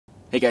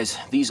Hey guys,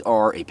 these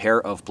are a pair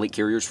of plate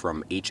carriers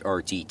from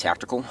HRT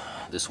Tactical.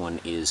 This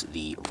one is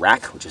the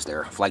RAC, which is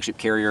their flagship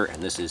carrier,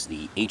 and this is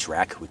the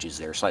HRAC, which is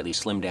their slightly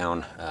slimmed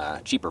down,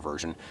 cheaper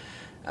version.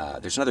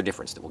 There's another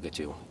difference that we'll get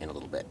to in a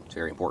little bit. It's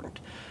very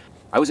important.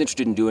 I was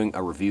interested in doing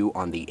a review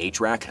on the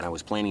HRAC, and I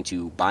was planning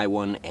to buy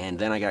one, and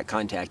then I got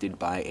contacted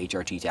by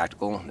HRT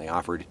Tactical. They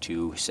offered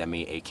to send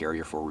me a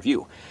carrier for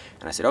review.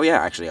 And I said, oh yeah,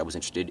 actually I was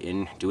interested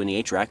in doing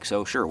the HRAC,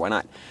 so sure, why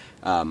not?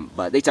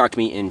 But they talked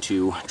me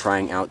into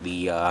trying out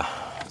the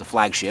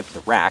flagship,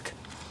 the RAC,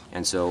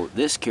 and so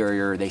this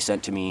carrier they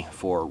sent to me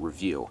for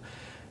review.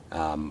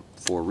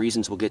 For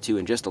reasons we'll get to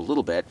in just a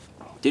little bit,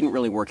 didn't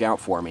really work out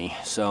for me,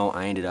 so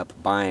I ended up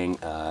buying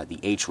the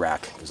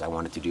HRAC because I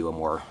wanted to do a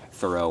more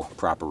thorough,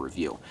 proper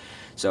review.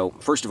 So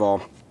first of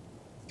all,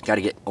 got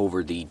to get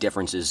over the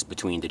differences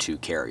between the two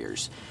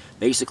carriers.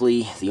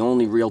 Basically, the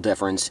only real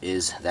difference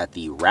is that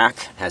the RAC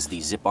has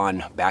the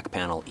zip-on back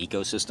panel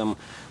ecosystem,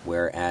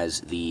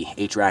 whereas the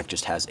HRAC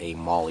just has a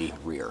MOLLE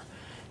rear.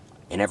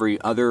 In every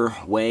other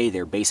way,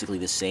 they're basically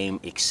the same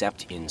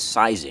except in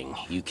sizing.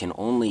 You can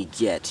only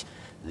get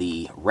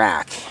the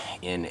RAC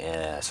in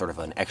a sort of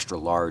an extra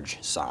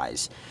large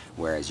size,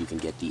 whereas you can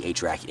get the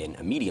HRAC in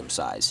a medium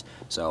size.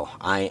 So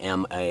I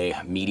am a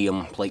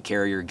medium plate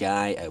carrier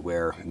guy. I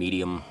wear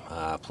medium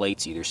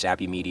plates, either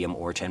sappy medium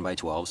or 10 by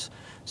 12s.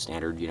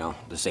 Standard, you know,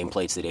 the same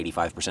plates that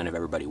 85% of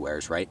everybody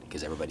wears, right?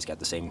 Because everybody's got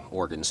the same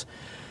organs.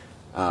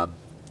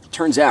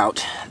 Turns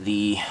out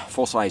the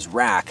full-size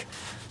RAC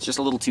is just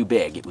a little too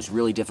big. It was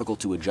really difficult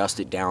to adjust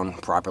it down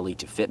properly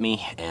to fit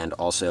me, and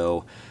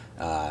also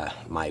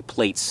my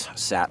plates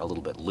sat a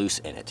little bit loose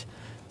in it.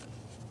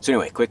 So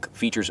anyway, quick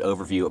features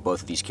overview of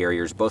both of these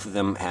carriers. Both of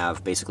them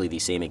have basically the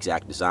same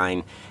exact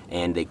design,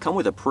 and they come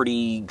with a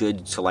pretty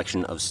good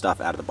selection of stuff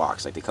out of the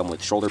box. Like, they come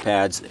with shoulder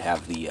pads that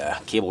have the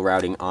cable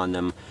routing on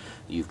them.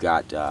 You've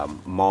got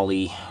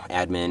MOLLE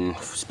admin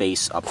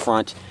space up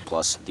front,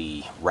 plus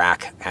the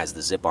RAC has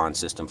the zip-on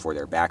system for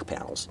their back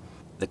panels.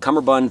 The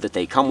cummerbund that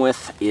they come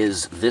with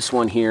is this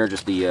one here,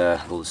 just the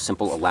little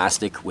simple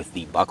elastic with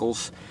the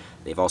buckles.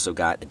 They've also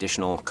got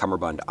additional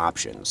cummerbund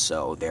options.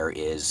 So there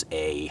is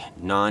a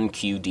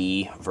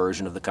non-QD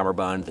version of the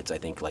cummerbund that's, I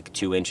think, like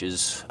 2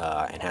 inches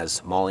and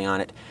has MOLLE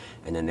on it.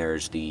 And then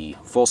there's the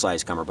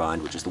full-size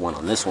cummerbund, which is the one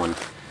on this one.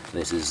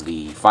 This is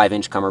the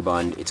 5-inch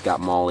cummerbund. It's got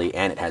MOLLE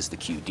and it has the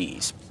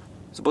QDs.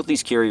 So both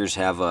these carriers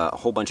have a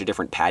whole bunch of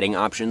different padding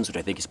options, which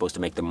I think is supposed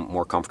to make them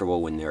more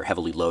comfortable when they're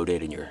heavily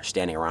loaded and you're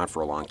standing around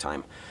for a long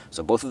time.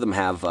 So both of them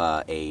have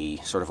a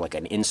sort of like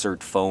an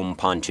insert foam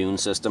pontoon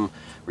system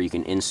where you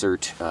can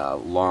insert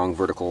long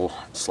vertical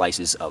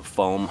slices of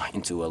foam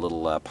into a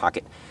little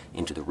pocket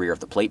into the rear of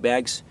the plate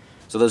bags.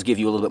 So those give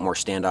you a little bit more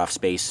standoff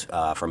space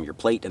from your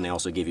plate, and they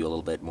also give you a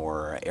little bit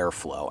more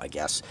airflow, I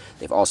guess.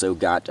 They've also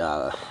got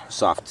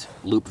soft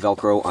loop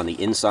Velcro on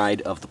the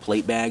inside of the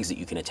plate bags that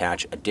you can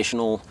attach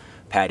additional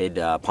padded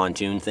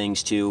pontoon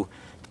things to,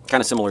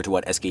 kind of similar to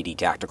what SKD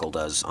Tactical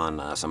does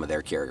on some of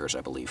their carriers,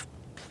 I believe.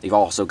 They've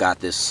also got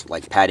this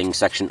like padding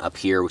section up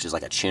here, which is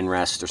like a chin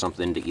rest or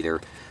something to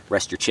either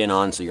rest your chin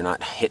on so you're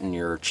not hitting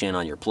your chin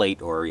on your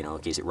plate, or, you know,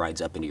 in case it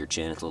rides up into your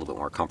chin, it's a little bit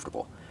more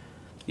comfortable.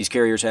 These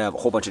carriers have a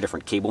whole bunch of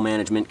different cable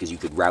management because you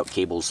could route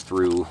cables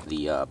through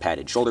the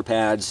padded shoulder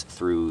pads,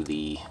 through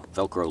the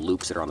Velcro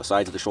loops that are on the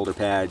sides of the shoulder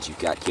pads. You've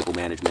got cable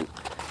management,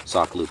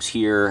 soft loops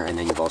here, and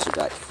then you've also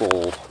got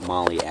full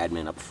MOLLE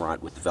admin up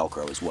front with the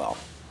Velcro as well.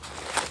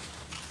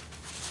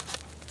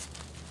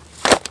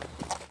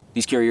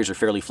 These carriers are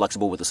fairly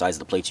flexible with the size of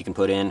the plates you can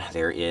put in.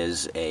 There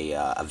is a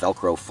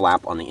Velcro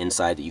flap on the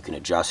inside that you can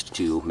adjust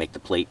to make the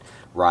plate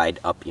ride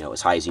up, you know,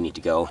 as high as you need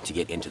to go to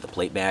get into the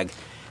plate bag.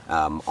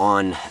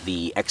 On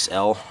the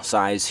XL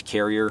size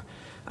carrier,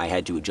 I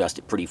had to adjust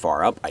it pretty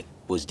far up. I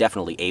was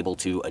definitely able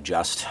to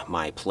adjust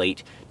my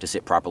plate to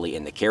sit properly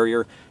in the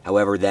carrier.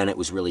 However, then it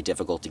was really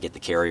difficult to get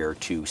the carrier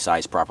to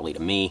size properly to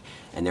me,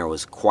 and there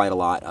was quite a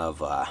lot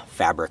of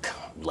fabric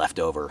left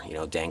over, you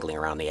know, dangling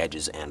around the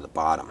edges and the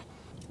bottom.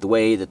 The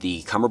way that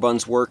the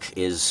cummerbunds work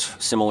is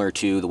similar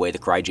to the way the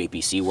Crye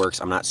JPC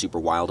works. I'm not super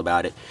wild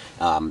about it.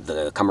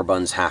 The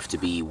cummerbunds have to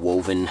be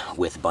woven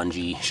with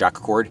bungee shock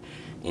cord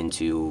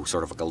into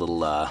sort of like a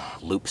little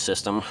loop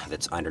system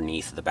that's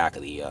underneath the back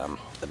of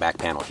the back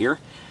panel here.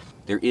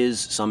 There is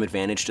some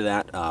advantage to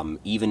that,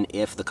 even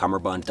if the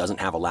cummerbund doesn't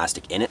have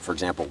elastic in it. For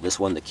example, this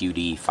one, the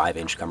QD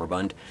 5-inch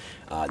cummerbund,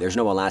 there's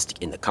no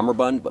elastic in the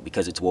cummerbund, but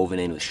because it's woven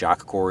in with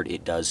shock cord,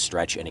 it does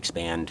stretch and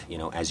expand, you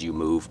know, as you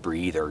move,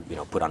 breathe, or, you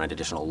know, put on an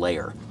additional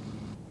layer.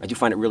 I do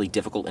find it really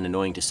difficult and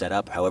annoying to set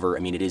up. However,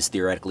 I mean, it is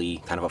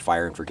theoretically kind of a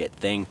fire and forget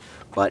thing,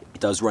 but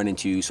it does run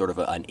into sort of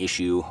an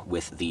issue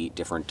with the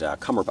different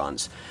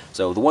cummerbunds.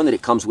 So the one that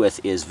it comes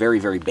with is very,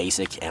 very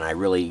basic, and I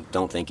really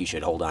don't think you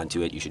should hold on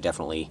to it. You should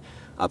definitely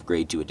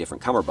upgrade to a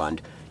different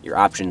cummerbund. Your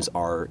options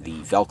are the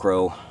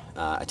Velcro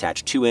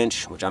attached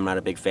 2-inch, which I'm not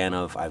a big fan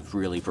of. I've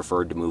really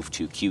preferred to move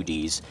to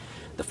QDs.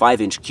 The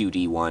 5-inch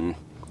QD one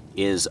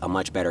is a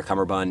much better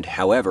cummerbund.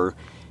 However,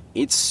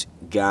 it's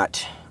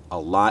got a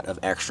lot of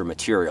extra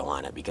material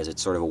on it because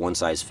it's sort of a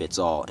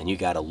one-size-fits-all, and you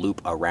got to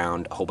loop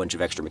around a whole bunch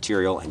of extra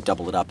material and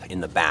double it up in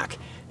the back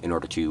in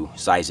order to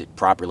size it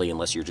properly,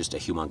 unless you're just a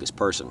humongous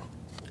person.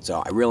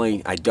 So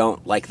I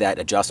don't like that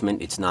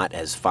adjustment. It's not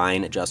as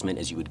fine adjustment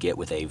as you would get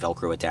with a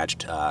Velcro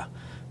attached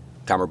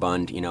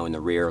cummerbund, you know, in the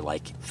rear,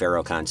 like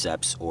Faro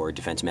Concepts or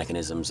Defense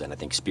Mechanisms, and I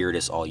think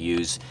Spiritus all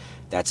use.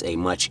 That's a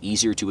much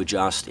easier to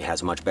adjust. It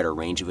has a much better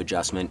range of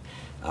adjustment,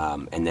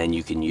 and then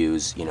you can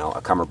use, you know,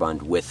 a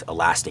cummerbund with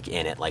elastic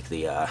in it, like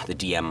the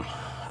DM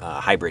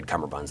hybrid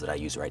cummerbunds that I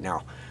use right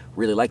now.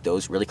 Really like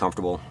those. Really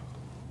comfortable.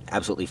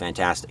 Absolutely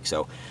fantastic.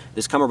 So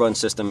this cummerbund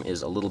system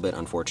is a little bit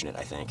unfortunate,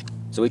 I think.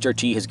 So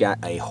HRT has got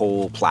a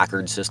whole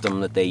placard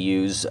system that they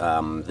use.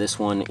 This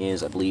one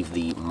is, I believe,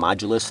 the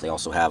Modulus. They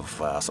also have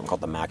something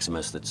called the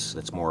Maximus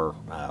that's more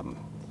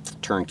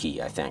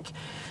turnkey, I think.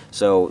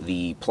 So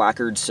the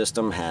placard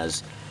system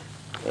has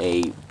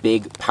a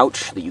big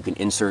pouch that you can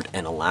insert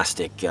an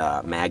elastic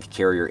mag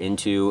carrier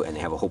into, and they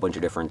have a whole bunch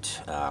of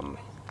different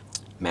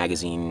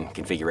magazine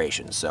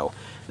configurations. So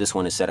this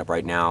one is set up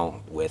right now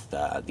with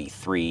the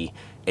 3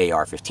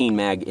 AR-15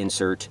 mag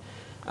insert.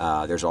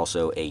 There's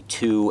also a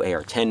 2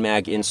 AR-10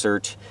 mag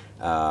insert.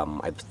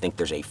 I think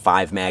there's a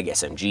 5 mag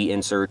SMG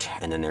insert,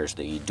 and then there's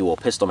the dual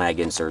pistol mag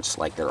inserts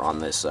like they're on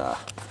this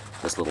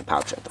this little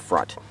pouch at the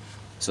front.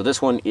 So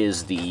this one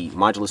is the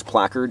Modulus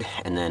placard,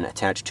 and then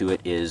attached to it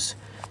is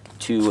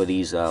 2 of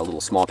these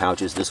little small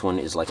pouches. This one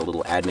is like a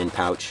little admin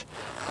pouch.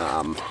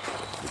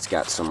 It's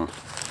got some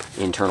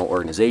internal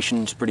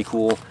organization. It's pretty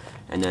cool.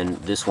 And then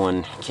this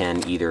one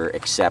can either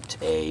accept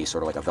a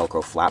sort of like a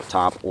Velcro flap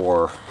top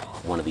or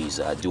one of these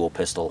dual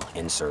pistol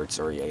inserts,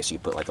 or I guess you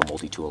put like a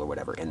multi-tool or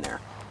whatever in there.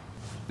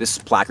 This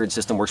placard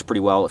system works pretty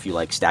well if you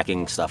like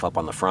stacking stuff up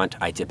on the front.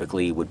 I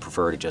typically would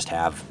prefer to just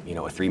have, you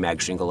know, a 3 mag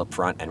shingle up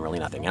front and really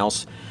nothing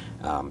else.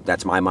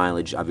 That's my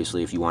mileage.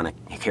 Obviously, if you want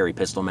to carry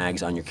pistol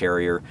mags on your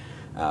carrier,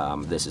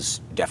 this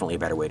is definitely a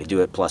better way to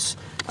do it. Plus,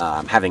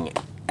 having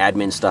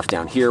admin stuff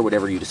down here,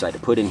 whatever you decide to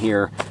put in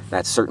here,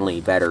 that's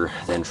certainly better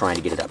than trying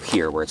to get it up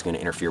here where it's going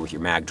to interfere with your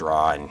mag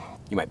draw and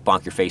you might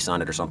bonk your face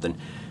on it or something.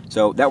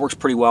 So that works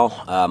pretty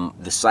well.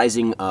 The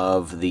sizing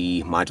of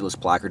the Modulus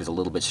placard is a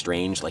little bit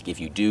strange. Like if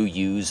you do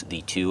use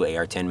the 2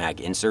 AR-10 mag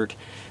insert,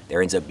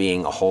 there ends up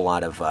being a whole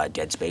lot of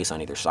dead space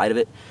on either side of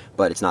it,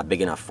 but it's not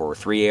big enough for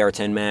 3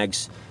 AR-10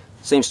 mags.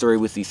 Same story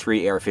with the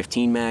 3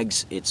 AR-15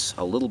 mags. It's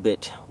a little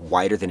bit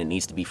wider than it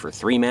needs to be for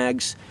 3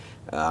 mags.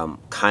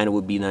 Kind of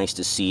would be nice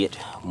to see it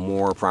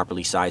more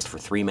properly sized for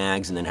 3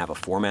 mags and then have a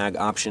 4 mag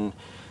option.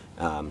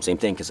 Same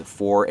thing, because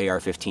 4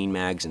 AR-15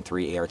 mags and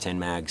 3 AR-10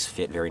 mags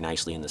fit very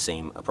nicely in the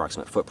same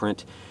approximate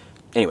footprint.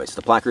 Anyways,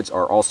 the placards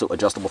are also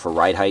adjustable for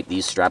ride height.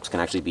 These straps can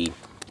actually be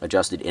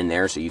adjusted in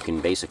there, so you can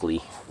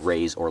basically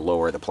raise or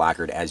lower the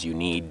placard as you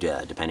need,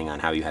 depending on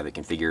how you have it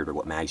configured or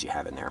what mags you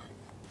have in there.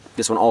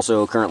 This one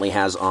also currently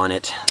has on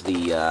it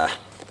the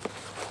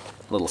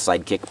little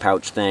sidekick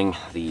pouch thing,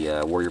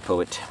 the Warrior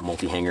Poet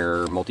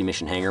multi-hanger,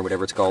 multi-mission hanger,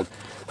 whatever it's called.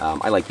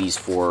 I like these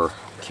for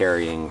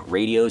carrying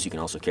radios. You can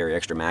also carry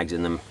extra mags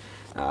in them.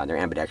 They're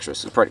ambidextrous.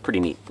 So it's pretty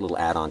neat little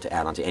add-on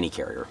to any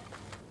carrier.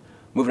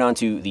 Moving on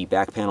to the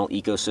back panel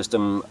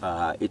ecosystem,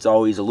 it's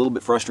always a little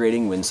bit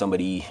frustrating when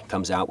somebody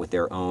comes out with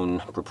their own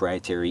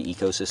proprietary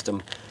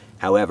ecosystem.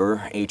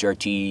 However,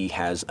 HRT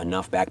has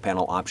enough back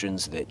panel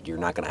options that you're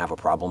not going to have a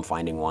problem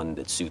finding one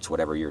that suits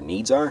whatever your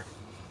needs are.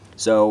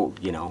 So,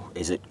 you know,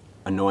 is it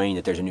annoying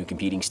that there's a new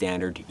competing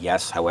standard?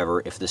 Yes.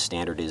 However, if this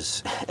standard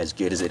is as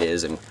good as it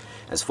is and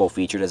as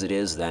full-featured as it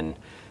is, then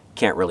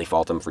can't really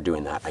fault them for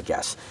doing that, I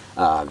guess.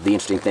 The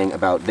interesting thing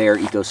about their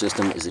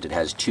ecosystem is that it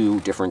has 2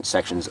 different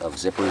sections of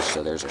zippers.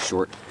 So there's a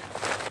short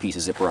piece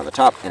of zipper on the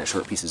top and a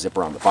short piece of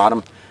zipper on the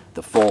bottom.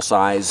 The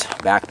full-size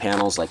back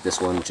panels, like this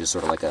one, which is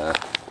sort of like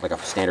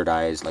a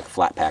standardized, like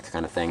flat pack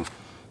kind of thing,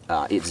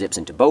 it zips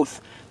into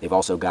both. They've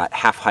also got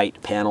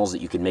half-height panels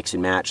that you can mix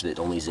and match that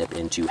only zip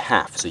into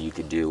half. So you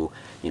could do,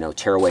 you know,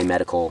 tearaway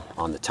medical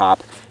on the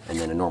top and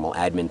then a normal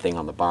admin thing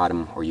on the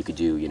bottom, or you could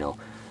do, you know,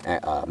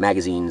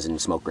 magazines and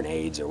smoke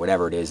grenades or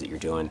whatever it is that you're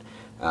doing.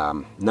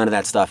 None of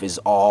that stuff is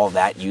all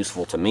that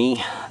useful to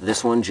me.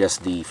 This one,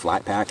 just the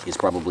flat pack, is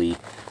probably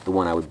the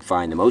one I would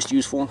find the most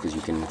useful because you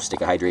can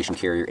stick a hydration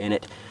carrier in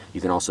it. You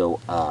can also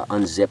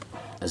unzip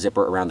a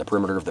zipper around the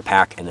perimeter of the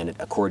pack and then it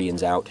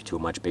accordions out to a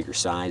much bigger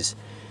size.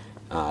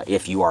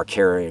 If you are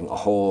carrying a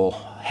whole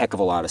heck of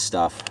a lot of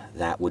stuff,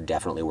 that would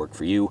definitely work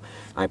for you.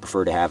 I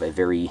prefer to have a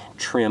very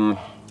trim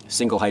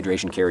single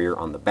hydration carrier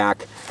on the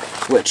back,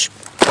 which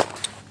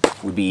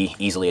would be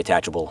easily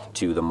attachable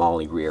to the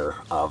MOLLE rear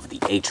of the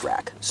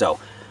HRAC. So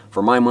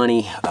for my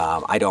money,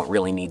 I don't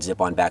really need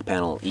zip-on back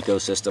panel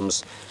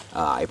ecosystems.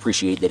 I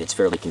appreciate that it's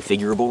fairly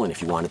configurable, and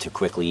if you wanted to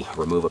quickly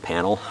remove a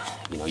panel,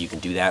 you know, you can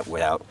do that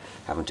without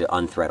having to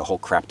unthread a whole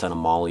crap ton of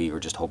MOLLE or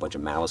just a whole bunch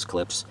of malice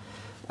clips.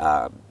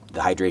 The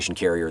hydration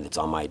carrier that's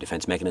on my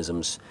Defense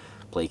Mechanisms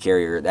play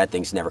carrier, that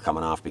thing's never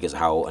coming off because of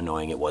how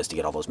annoying it was to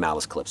get all those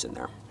malice clips in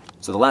there.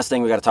 So the last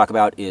thing we got to talk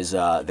about is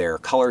their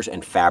colors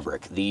and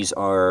fabric. These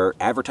are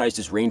advertised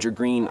as Ranger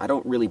Green. I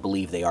don't really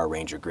believe they are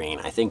Ranger Green.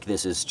 I think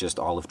this is just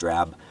olive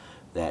drab,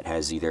 that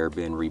has either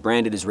been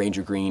rebranded as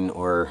Ranger Green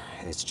or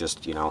it's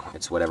just, you know,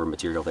 it's whatever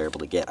material they're able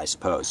to get, I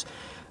suppose.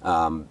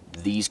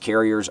 These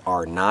carriers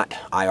are not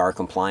IR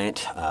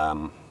compliant,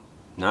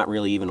 not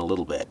really even a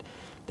little bit.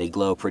 They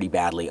glow pretty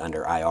badly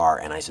under IR,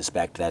 and I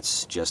suspect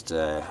that's just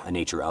a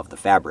nature of the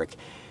fabric.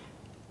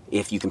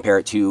 If you compare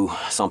it to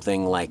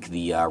something like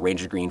the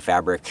Ranger Green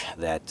fabric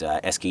that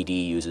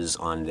SKD uses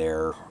on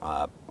their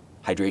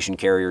hydration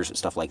carriers,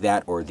 stuff like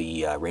that, or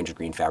the Ranger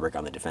Green fabric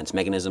on the defense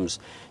mechanisms,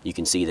 you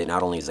can see that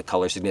not only is the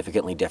color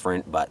significantly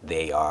different, but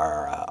they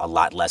are a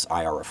lot less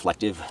IR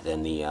reflective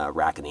than the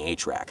RAC and the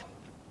HRAC.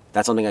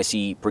 That's something I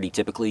see pretty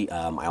typically.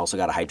 I also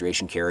got a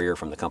hydration carrier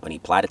from the company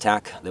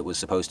Platattack that was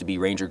supposed to be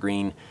Ranger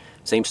Green.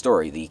 Same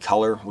story, the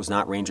color was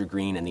not Ranger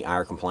Green and the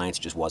IR compliance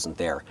just wasn't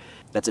there.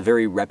 That's a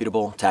very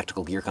reputable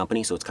tactical gear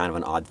company, so it's kind of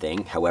an odd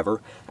thing.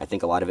 However, I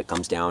think a lot of it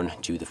comes down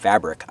to the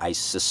fabric. I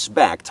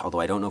suspect, although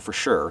I don't know for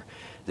sure,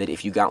 that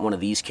if you got one of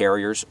these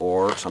carriers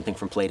or something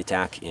from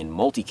Platattack in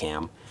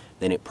multicam,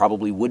 then it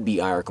probably would be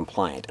IR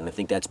compliant. And I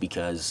think that's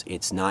because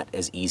it's not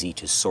as easy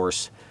to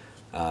source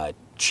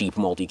cheap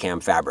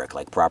multicam fabric.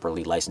 Like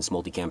properly licensed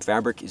multicam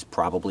fabric is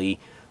probably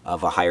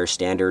of a higher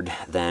standard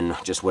than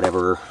just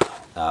whatever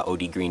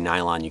OD green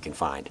nylon you can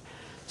find.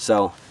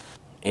 So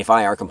if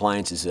IR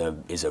compliance is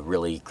a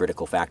really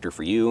critical factor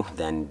for you,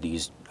 then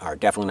these are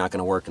definitely not going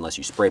to work unless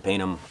you spray paint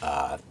them.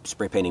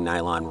 Spray painting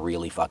nylon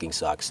really fucking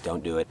sucks.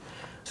 Don't do it.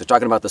 So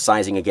talking about the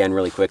sizing again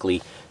really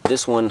quickly,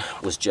 this one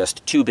was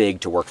just too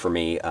big to work for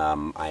me.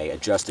 I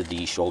adjusted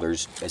the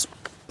shoulders as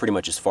pretty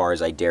much as far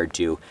as I dared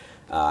to,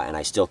 and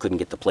I still couldn't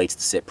get the plates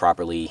to sit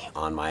properly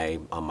on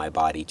my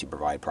body to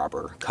provide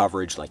proper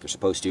coverage like you're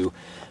supposed to.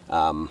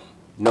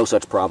 No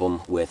such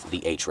problem with the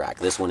HRAC.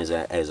 This one is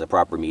a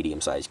proper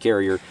medium-sized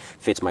carrier,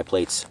 fits my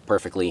plates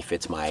perfectly,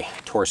 fits my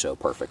torso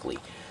perfectly.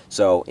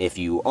 So if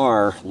you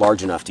are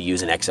large enough to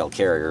use an XL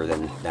carrier,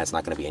 then that's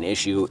not going to be an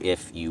issue.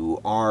 If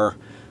you are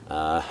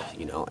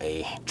you know,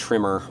 a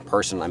trimmer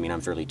person, I mean,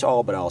 I'm fairly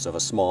tall, but I also have a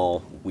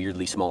small,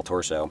 weirdly small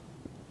torso.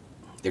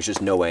 There's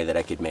just no way that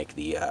I could make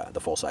the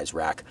full-size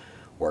rack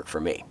work for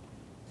me.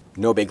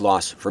 No big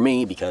loss for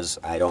me because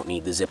I don't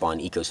need the zip-on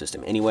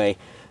ecosystem anyway.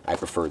 I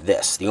prefer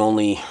this. The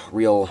only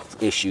real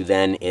issue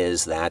then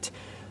is that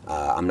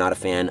I'm not a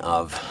fan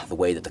of the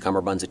way that the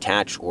cummerbunds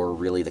attach or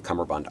really the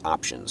cummerbund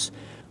options.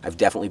 I've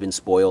definitely been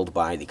spoiled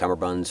by the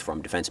cummerbunds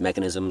from defense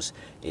mechanisms.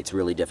 It's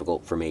really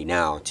difficult for me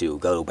now to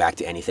go back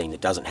to anything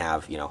that doesn't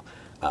have, you know,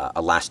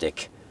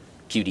 elastic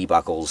QD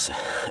buckles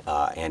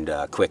and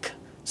quick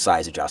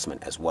size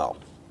adjustment as well.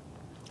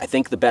 I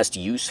think the best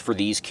use for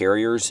these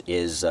carriers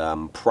is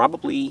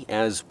probably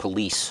as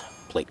police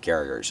plate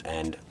carriers,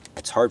 and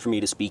it's hard for me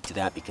to speak to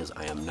that because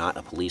I am not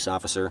a police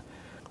officer.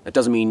 That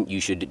doesn't mean you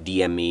should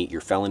DM me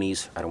your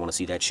felonies. I don't want to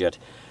see that shit.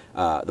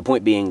 The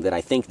point being that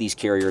I think these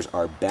carriers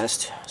are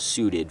best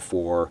suited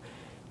for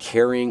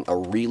carrying a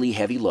really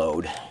heavy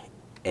load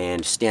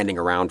and standing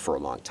around for a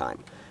long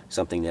time.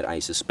 Something that I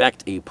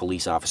suspect a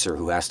police officer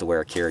who has to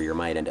wear a carrier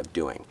might end up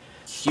doing.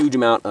 Huge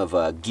amount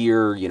of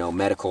gear, you know,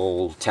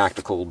 medical,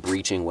 tactical,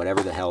 breaching,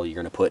 whatever the hell you're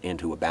going to put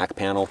into a back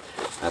panel.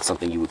 That's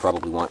something you would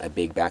probably want a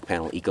big back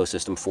panel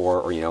ecosystem for,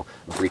 or, you know,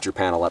 a breacher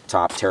panel up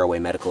top, tearaway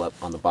medical up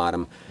on the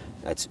bottom.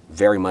 That's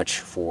very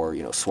much for,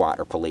 you know, SWAT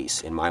or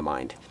police in my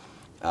mind.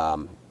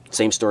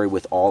 Same story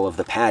with all of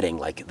the padding,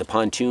 like the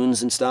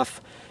pontoons and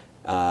stuff.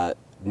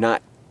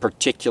 Not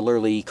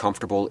particularly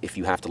comfortable if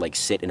you have to like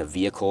sit in a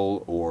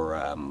vehicle or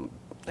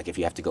like if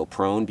you have to go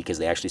prone, because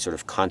they actually sort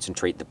of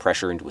concentrate the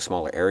pressure into a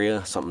smaller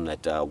area, something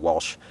that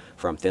Walsh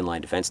from Thin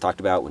Line Defense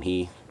talked about when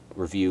he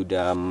reviewed,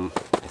 I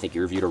think he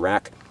reviewed a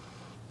rack.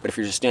 But if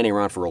you're just standing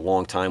around for a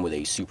long time with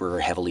a super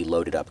heavily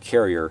loaded up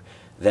carrier,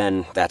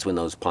 then that's when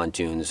those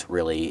pontoons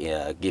really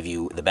give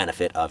you the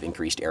benefit of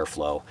increased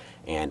airflow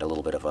and a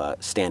little bit of a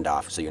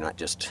standoff, so you're not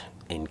just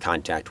in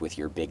contact with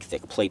your big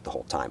thick plate the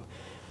whole time.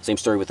 Same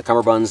story with the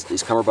cummerbunds.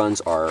 These cummerbunds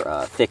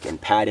are thick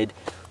and padded,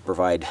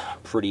 provide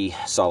pretty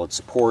solid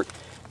support.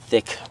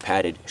 Thick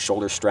padded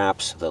shoulder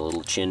straps, the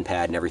little chin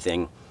pad and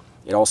everything.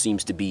 It all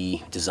seems to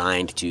be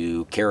designed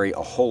to carry a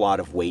whole lot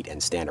of weight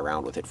and stand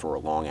around with it for a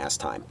long ass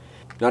time.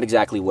 Not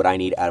exactly what I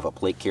need out of a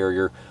plate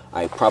carrier.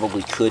 I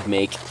probably could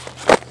make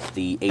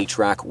the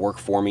HRAC work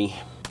for me.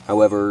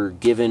 However,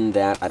 given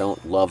that I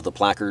don't love the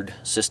placard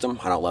system,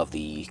 I don't love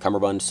the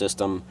cummerbund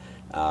system,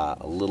 a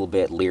little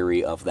bit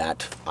leery of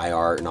that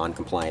IR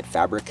non-compliant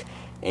fabric.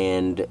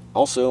 And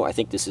also, I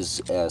think this is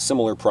a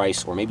similar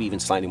price or maybe even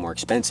slightly more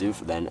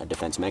expensive than a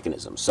defense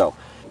mechanism. So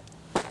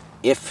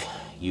if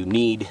you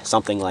need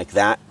something like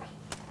that,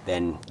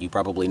 then you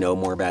probably know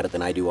more about it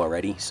than I do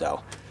already.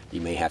 So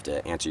you may have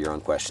to answer your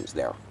own questions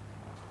there.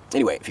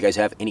 Anyway, if you guys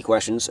have any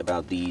questions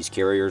about these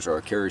carriers or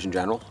carriers in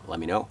general, let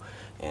me know.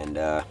 And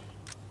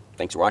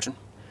thanks for watching.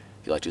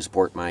 If you'd like to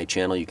support my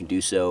channel, you can do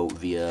so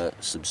via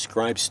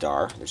Subscribe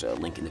Star. There's a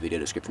link in the video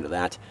description to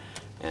that.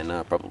 And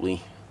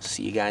probably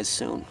see you guys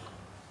soon.